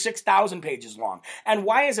care if they're 6,000 pages long. And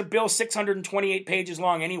why is a bill 628 pages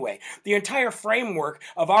long anyway? The entire framework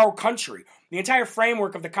of our country, the entire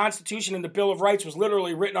framework of the Constitution and the Bill of Rights was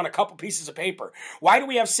literally written on a couple pieces of paper. Why do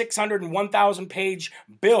we have 600 and 1,000 page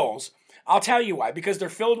bills? I'll tell you why. Because they're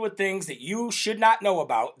filled with things that you should not know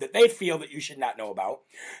about, that they feel that you should not know about,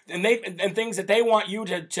 and things that they want you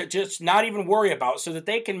to just not even worry about so that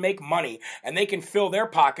they can make money and they can fill their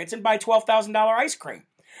pockets and buy $12,000 ice cream.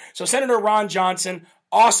 So Senator Ron Johnson,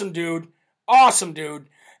 awesome dude,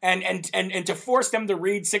 and to force them to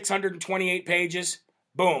read 628 pages,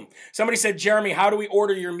 boom. Somebody said, Jeremy, how do we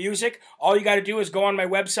order your music? All you got to do is go on my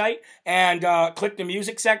website and click the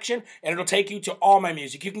music section, and it'll take you to all my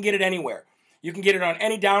music. You can get it anywhere. You can get it on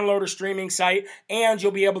any download or streaming site, and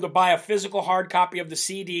you'll be able to buy a physical hard copy of the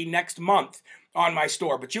CD next month. on my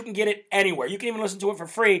store, but you can get it anywhere. You can even listen to it for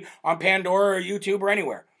free on Pandora or YouTube or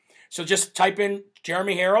anywhere. So just type in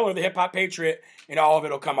Jeremy Herrell or the Hip Hop Patriot and all of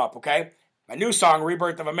it will come up, okay? My new song,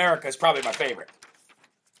 Rebirth of America, is probably my favorite.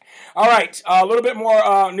 All right, a little bit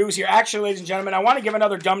more news here. Actually, ladies and gentlemen, I want to give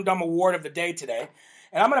another Dum Dum Award of the day today.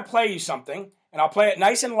 And I'm going to play you something, and I'll play it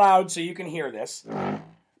nice and loud so you can hear this.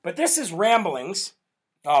 But this is ramblings.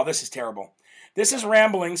 Oh, this is terrible. This is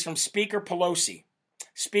ramblings from Speaker Pelosi.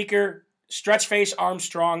 Speaker Stretchface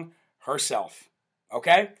Armstrong herself.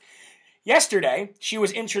 Okay? Yesterday, she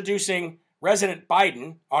was introducing President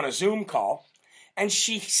Biden on a Zoom call, and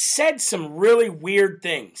she said some really weird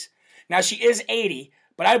things. Now, she is 80,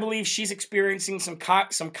 but I believe she's experiencing some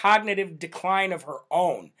cognitive decline of her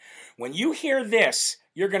own. When you hear this,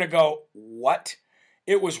 you're going to go, what?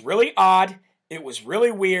 It was really odd. It was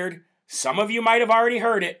really weird. Some of you might have already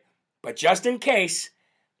heard it, but just in case,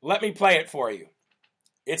 let me play it for you.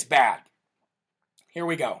 It's bad. Here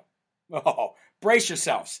we go. Oh, brace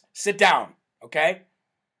yourselves. Sit down, okay?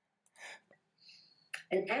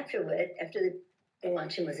 And afterward, after the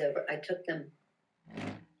luncheon was over, I took them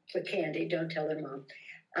for candy. Don't tell their mom.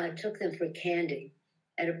 I took them for candy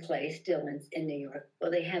at a place still in New York.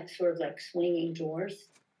 Well, they have sort of like swinging doors.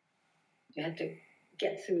 You have to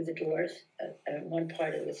get through the doors at one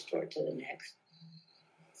part of the store to the next.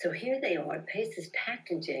 So here they are. The place is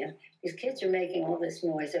packed and jammed. These kids are making all this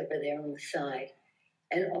noise over there on the side.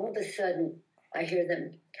 And all of a sudden, I hear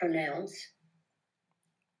them pronounce,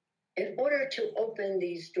 in order to open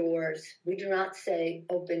these doors, we do not say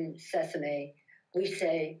open sesame. We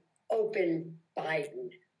say open Biden.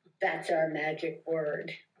 That's our magic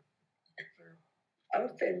word.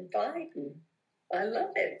 Open Biden. I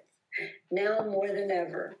love it. Now more than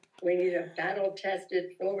ever, we need a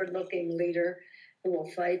battle-tested, forward-looking leader who will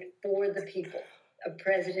fight for the people, a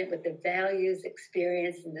president with the values,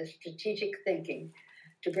 experience, and the strategic thinking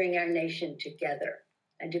to bring our nation together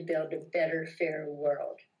and to build a better, fairer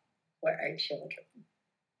world for our children.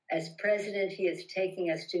 As president, he is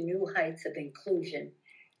taking us to new heights of inclusion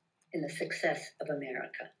in the success of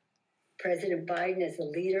America. President Biden is a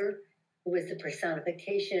leader who is the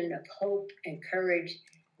personification of hope and courage,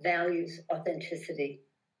 values, authenticity,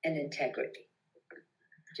 and integrity.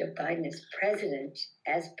 Joe Biden is president,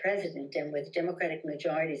 and with Democratic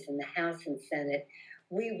majorities in the House and Senate,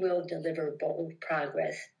 we will deliver bold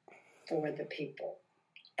progress for the people.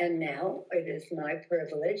 And now it is my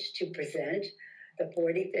privilege to present the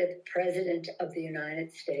 45th President of the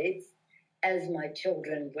United States, as my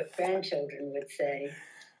grandchildren would say,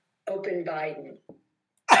 open Biden.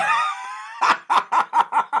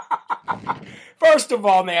 First of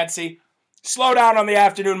all, Nancy, slow down on the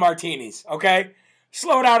afternoon martinis, okay?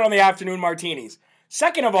 Slow down on the afternoon martinis.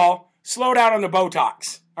 Second of all, slow down on the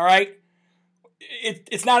Botox, all right?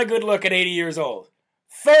 It's not a good look at 80 years old.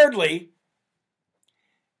 Thirdly,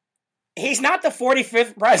 he's not the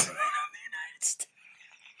 45th president of the United States.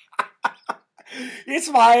 It's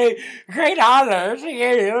my great honor to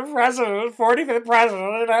give you the 45th president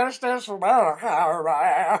of the United States of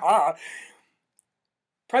America.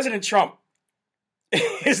 President Trump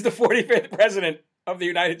is the 45th president of the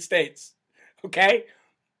United States. Okay?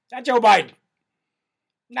 Not Joe Biden.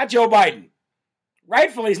 Not Joe Biden.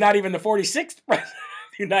 Rightfully, he's not even the 46th president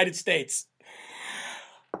of the United States.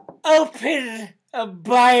 Open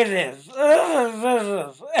Biden.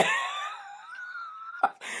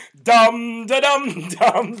 Dum da dum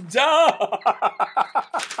dum dum.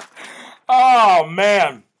 Oh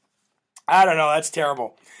man, I don't know. That's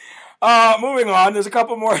terrible. Moving on. There's a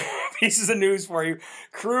couple more pieces of news for you.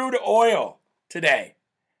 Crude oil today.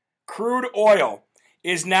 Crude oil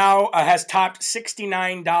is now has topped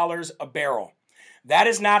 $69 a barrel. That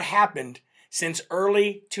has not happened since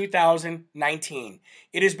early 2019.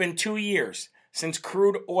 It has been 2 years since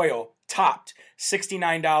crude oil topped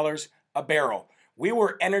 $69 a barrel. We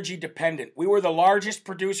were energy dependent. We were the largest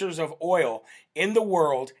producers of oil in the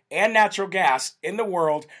world and natural gas in the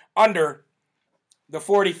world under the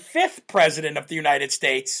 45th president of the United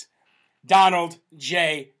States, Donald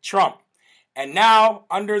J. Trump. And now,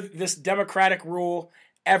 under this Democratic rule,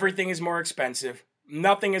 everything is more expensive.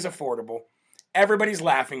 Nothing is affordable. Everybody's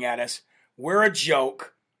laughing at us. We're a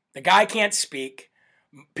joke. The guy can't speak.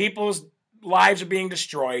 People's lives are being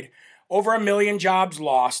destroyed. Over 1 million jobs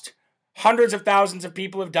lost. Hundreds of thousands of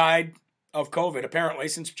people have died of COVID, apparently,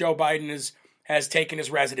 since Joe Biden has taken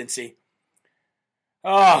his residency.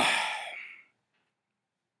 Oh,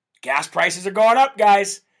 gas prices are going up,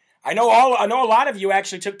 guys. I know a lot of you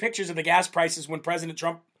actually took pictures of the gas prices when President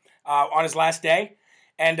Trump on his last day,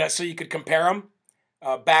 and so you could compare them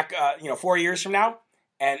back 4 years from now.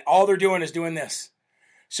 And all they're doing is doing this.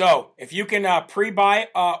 So if you can pre-buy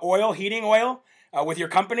oil, heating oil with your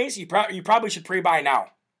companies, you probably should pre-buy now.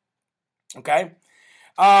 Okay?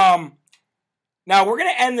 Now we're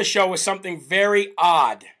going to end the show with something very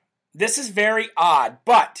odd. This is very odd,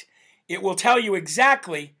 but it will tell you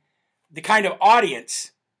exactly the kind of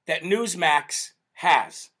audience that Newsmax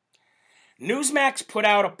has. Newsmax put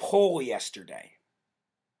out a poll yesterday.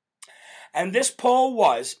 And this poll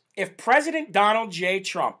was, if President Donald J.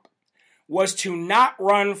 Trump was to not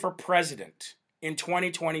run for president in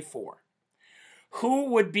 2024, who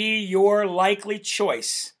would be your likely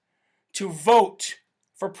choice to vote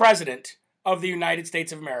for president of the United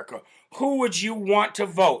States of America? Who would you want to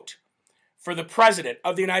vote for the president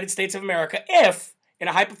of the United States of America if, in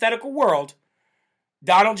a hypothetical world,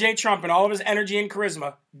 Donald J. Trump and all of his energy and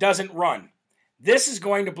charisma doesn't run? This is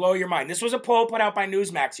going to blow your mind. This was a poll put out by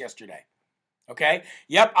Newsmax yesterday. Okay?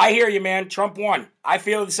 Yep, I hear you, man. Trump won. I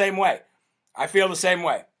feel the same way.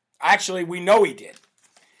 Actually, we know he did.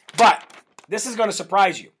 But this is going to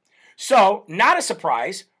surprise you. So, not a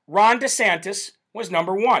surprise, Ron DeSantis was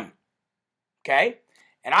number one. Okay?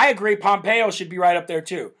 And I agree Pompeo should be right up there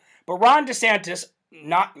too. But Ron DeSantis,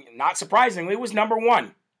 not surprisingly, was number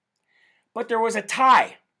one. But there was a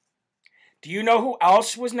tie. Do you know who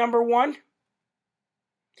else was number one?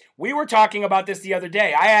 We were talking about this the other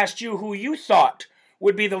day. I asked you who you thought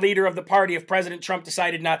would be the leader of the party if President Trump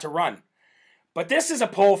decided not to run. But this is a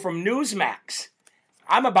poll from Newsmax.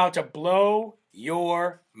 I'm about to blow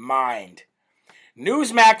your mind.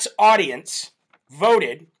 Newsmax audience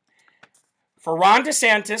voted for Ron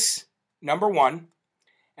DeSantis, number one,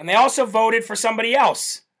 and they also voted for somebody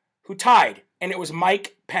else who tied, and it was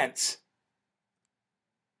Mike Pence.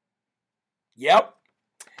 Yep.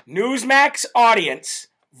 Newsmax audience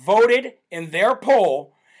voted in their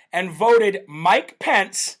poll and voted Mike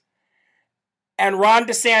Pence and Ron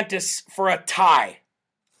DeSantis for a tie.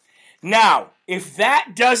 Now, if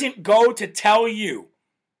that doesn't go to tell you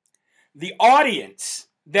the audience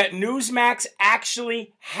that Newsmax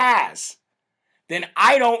actually has, then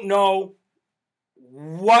I don't know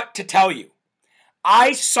what to tell you.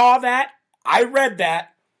 I saw that. I read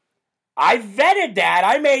that. I vetted that.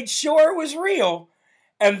 I made sure it was real.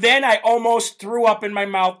 And then I almost threw up in my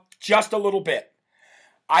mouth just a little bit.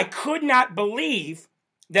 I could not believe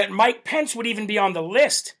that Mike Pence would even be on the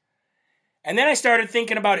list. And then I started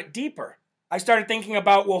thinking about it deeper. I started thinking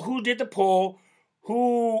about, well, who did the poll?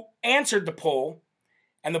 Who answered the poll?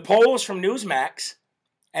 And the poll was from Newsmax.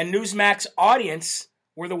 And Newsmax audience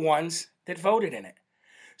were the ones that voted in it.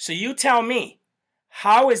 So you tell me,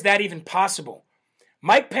 how is that even possible?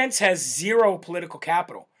 Mike Pence has zero political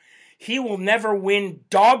capital. He will never win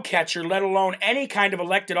dog catcher, let alone any kind of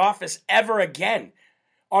elected office ever again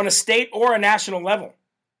on a state or a national level.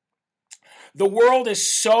 The world is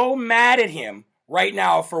so mad at him right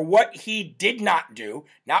now for what he did not do,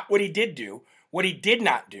 not what he did do, what he did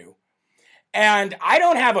not do. And I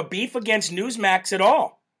don't have a beef against Newsmax at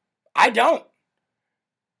all. I don't.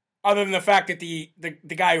 Other than the fact that the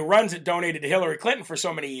guy who runs it donated to Hillary Clinton for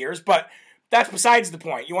so many years, but that's besides the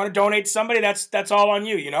point. You want to donate to somebody, that's all on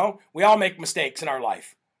you, you know? We all make mistakes in our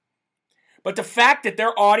life. But the fact that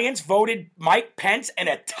their audience voted Mike Pence in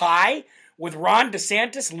a tie with Ron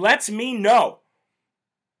DeSantis lets me know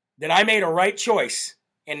that I made a right choice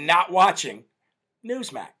in not watching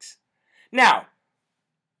Newsmax. Now,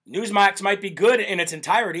 Newsmax might be good in its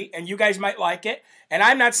entirety, and you guys might like it, and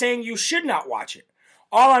I'm not saying you should not watch it.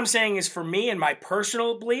 All I'm saying is for me and my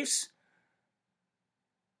personal beliefs,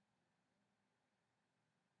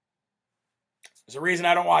 there's a reason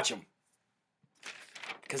I don't watch them.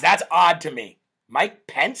 Because that's odd to me. Mike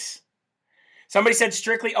Pence? Somebody said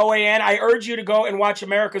strictly OAN. I urge you to go and watch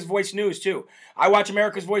America's Voice News too. I watch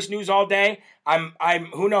America's Voice News all day. I'm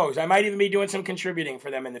who knows? I might even be doing some contributing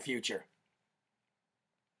for them in the future.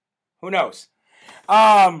 Who knows?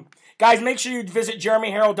 Guys, make sure you visit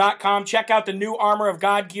jeremyherrell.com. Check out the new Armor of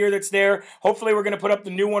God gear that's there. Hopefully, we're going to put up the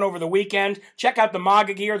new one over the weekend. Check out the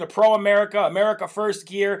MAGA gear, the Pro-America, America First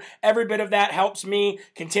gear. Every bit of that helps me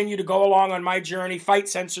continue to go along on my journey, fight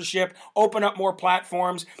censorship, open up more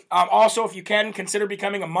platforms. Also, if you can, consider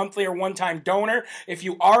becoming a monthly or one-time donor. If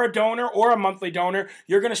you are a donor or a monthly donor,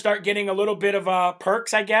 you're going to start getting a little bit of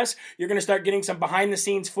perks, I guess. You're going to start getting some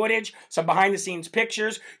behind-the-scenes footage, some behind-the-scenes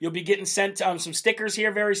pictures. You'll be getting sent some stickers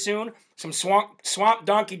here very soon. Some Swamp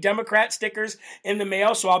Donkey Democrat stickers in the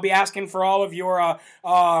mail, so I'll be asking for all of your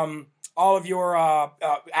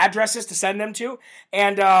addresses to send them to.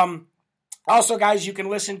 And also, guys, you can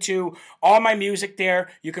listen to all my music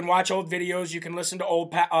there. You can watch old videos. You can listen to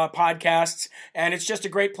old podcasts, and it's just a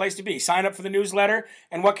great place to be. Sign up for the newsletter,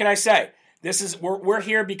 and what can I say? We're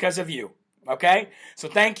here because of you. Okay? So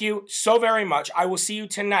thank you so very much. I will see you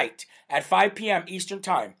tonight at 5 p.m. Eastern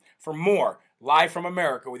Time for more Live from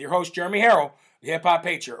America with your host, Jeremy Herrell, the Hip Hop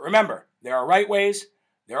Patriot. Remember, there are right ways,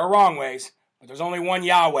 there are wrong ways, but there's only one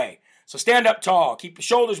Yahweh. So stand up tall, keep your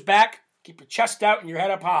shoulders back, keep your chest out and your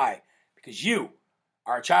head up high, because you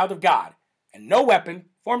are a child of God, and no weapon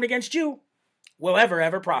formed against you will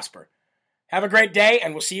ever prosper. Have a great day,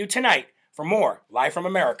 and we'll see you tonight for more Live from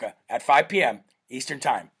America at 5 p.m. Eastern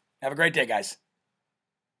Time. Have a great day, guys.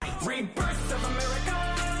 Rebirth of America.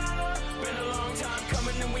 Been a long time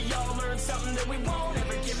coming, and we all learned something that we won't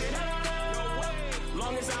ever give it up. No way.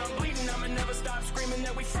 Long as I'm bleeding, I'ma never stop screaming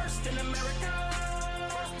that we first in America.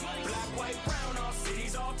 Black, white, brown.